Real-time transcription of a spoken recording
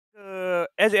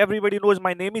as everybody knows,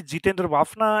 my name is Jitendra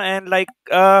Bafna, and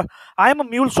I am a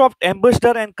Mulesoft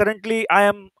ambassador, and currently I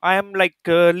am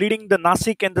leading the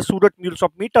Nasik and the Surat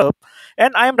Mulesoft meetup,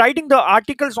 and I am writing the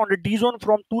articles on the DZone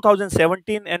from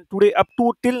 2017, and today up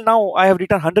to till now I have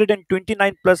written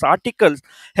 129 plus articles,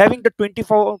 having the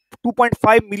 24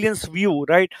 2.5 millions view,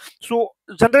 right? So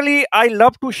generally, I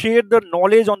love to share the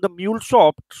knowledge on the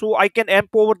Mulesoft, so I can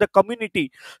empower the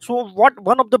community. So what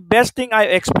one of the best thing I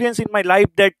experienced in my life,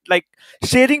 that like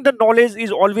sharing the knowledge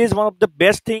is always one of the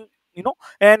best thing,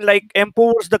 and like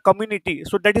empowers the community.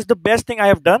 So that is the best thing I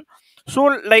have done.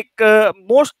 So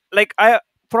most like I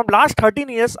from last 13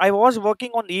 years I was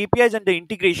working on APIs and the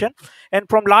integration, and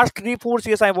from last 3 4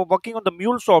 years I was working on the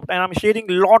Mulesoft, and I'm sharing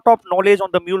lot of knowledge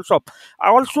on the Mulesoft.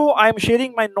 I'm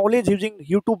sharing my knowledge using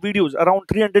YouTube videos. Around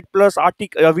 300 plus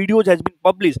videos has been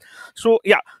published. So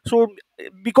yeah, so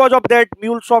because of that,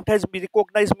 Mulesoft has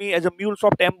recognized me as a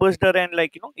Mulesoft ambassador, and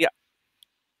yeah.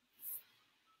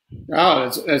 Oh,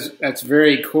 that's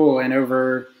very cool. And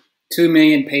over 2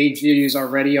 million page views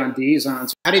already on DZone.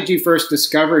 So how did you first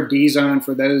discover DZone?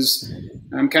 For those,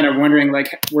 I'm kind of wondering,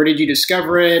 like, where did you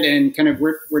discover it, and kind of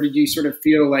where did you sort of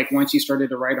feel like once you started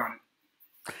to write on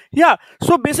it? Yeah,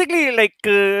 so basically,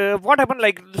 what happened,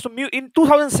 in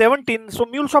 2017, so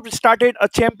Mulesoft started a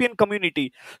champion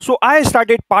community. So I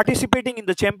started participating in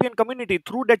the champion community.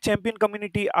 Through that champion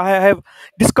community, I have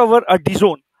discovered a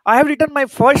DZone. I have written my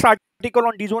first article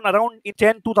on DZone around in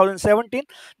 10 2017.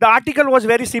 The article was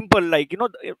very simple,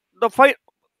 the five,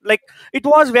 like it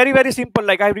was very very simple.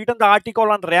 Like I've written the article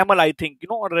on RAML, I think,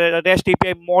 REST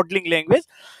API modeling language.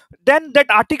 Then that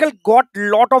article got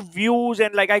lot of views,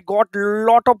 and like I got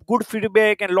lot of good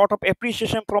feedback and lot of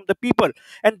appreciation from the people,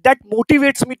 and that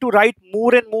motivates me to write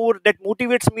more and more. That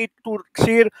motivates me to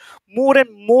share more and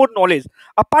more knowledge.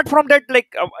 Apart from that,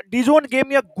 DZone gave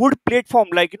me a good platform.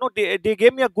 They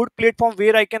gave me a good platform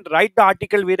where I can write the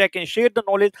article, where I can share the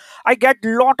knowledge. I get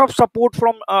lot of support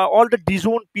from all the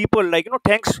DZone people.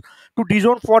 Thanks to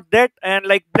DZone for that. And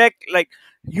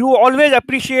you always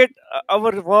appreciate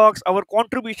our works, our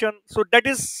contribution. So that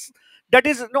is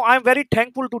no, I'm very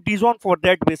thankful to DZone for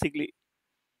that, basically.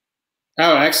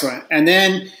 Oh, excellent. And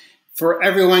then for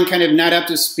everyone kind of not up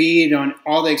to speed on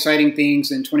all the exciting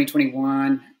things in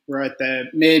 2021, we're at the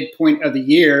midpoint of the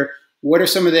year. What are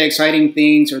some of the exciting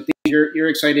things or things you're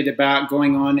excited about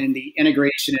going on in the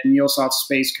integration and MuleSoft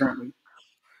space currently?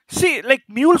 See, like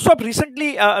Mulesoft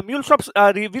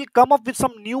will come up with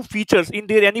some new features in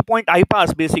their Anypoint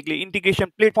iPaaS, basically integration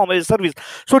platform as a service.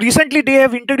 So recently they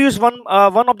have introduced one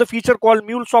of the feature called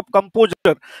Mulesoft Composer,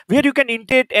 where you can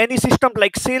integrate any system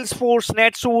like Salesforce,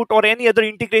 NetSuite, or any other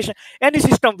integration, any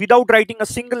system without writing a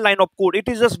single line of code. It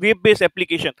is just web-based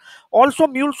application. Also,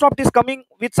 Mulesoft is coming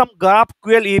with some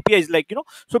GraphQL APIs,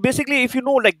 so basically, if you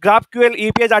know, like GraphQL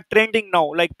APIs are trending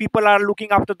now. Like people are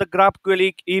looking after the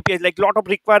GraphQL APIs, like lot of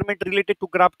requirements related to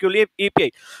GraphQL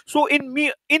API. So in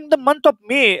the month of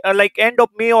May, like end of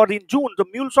May or in June, the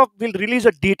Mulesoft will release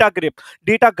a data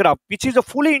graph, which is a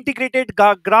fully integrated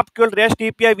GraphQL REST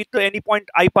API with the Anypoint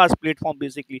iPaaS platform,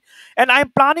 basically. And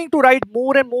I'm planning to write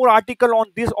more and more article on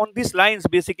these lines,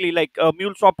 basically, like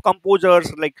Mulesoft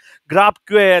composers, like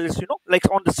GraphQLs, like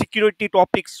on the security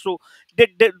topics. So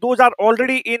those are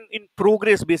already in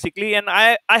progress, basically, and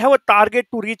I have a target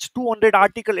to reach 200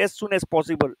 article as soon as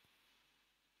possible.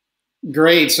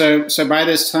 Great. So by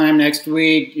this time next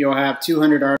week, you'll have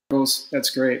 200 articles.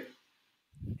 That's great.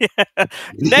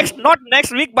 Not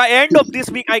next week, by end of this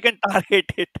week I can target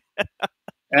it.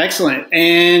 Excellent.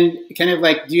 And kind of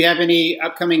like, do you have any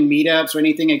upcoming meetups or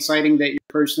anything exciting that you're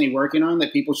personally working on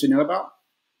that people should know about?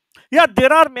 Yeah,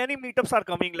 there are many meetups are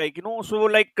coming,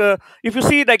 if you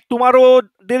see, like tomorrow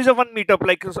there is a one meetup,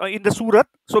 in the Surat.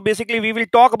 So basically we will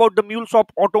talk about the Mulesoft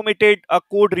automated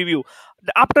code review.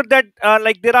 After that,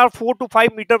 there are 4 to 5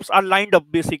 meetups are lined up,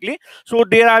 basically. So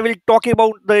there I will talk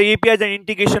about the APIs and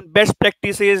integration best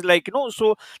practices,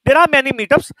 so there are many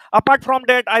meetups. Apart from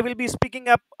that, I will be speaking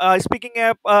up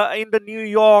in the New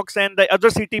Yorks and the other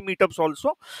city meetups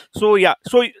also. So yeah,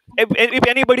 so if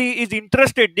anybody is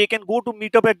interested, they can go to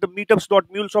meetup at the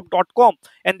meetups.mulesoft.com,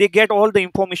 and they get all the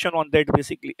information on that,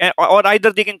 basically. Or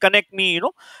either they can connect me,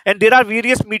 and there are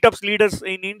various meetups leaders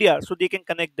in India, so they can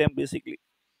connect them, basically.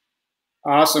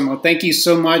 Awesome. Well, thank you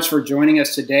so much for joining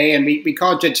us today. And we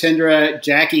call Jitendra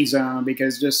Jackie Zone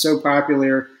because it's just so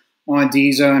popular on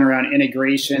DZone around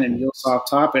integration and MuleSoft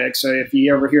topics. So if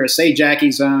you ever hear us say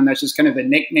Jackie Zone, that's just kind of the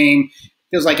nickname.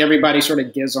 Feels like everybody sort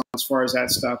of gives on as far as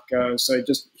that stuff goes. So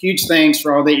just huge thanks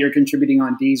for all that you're contributing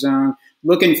on DZone.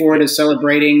 Looking forward to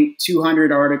celebrating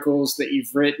 200 articles that you've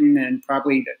written, and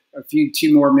probably a few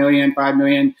 2 more million, 5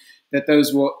 million, that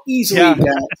those will easily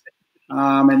get.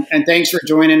 And thanks for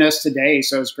joining us today.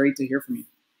 So it's great to hear from you.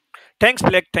 Thanks,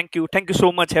 Black. Thank you. Thank you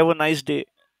so much. Have a nice day.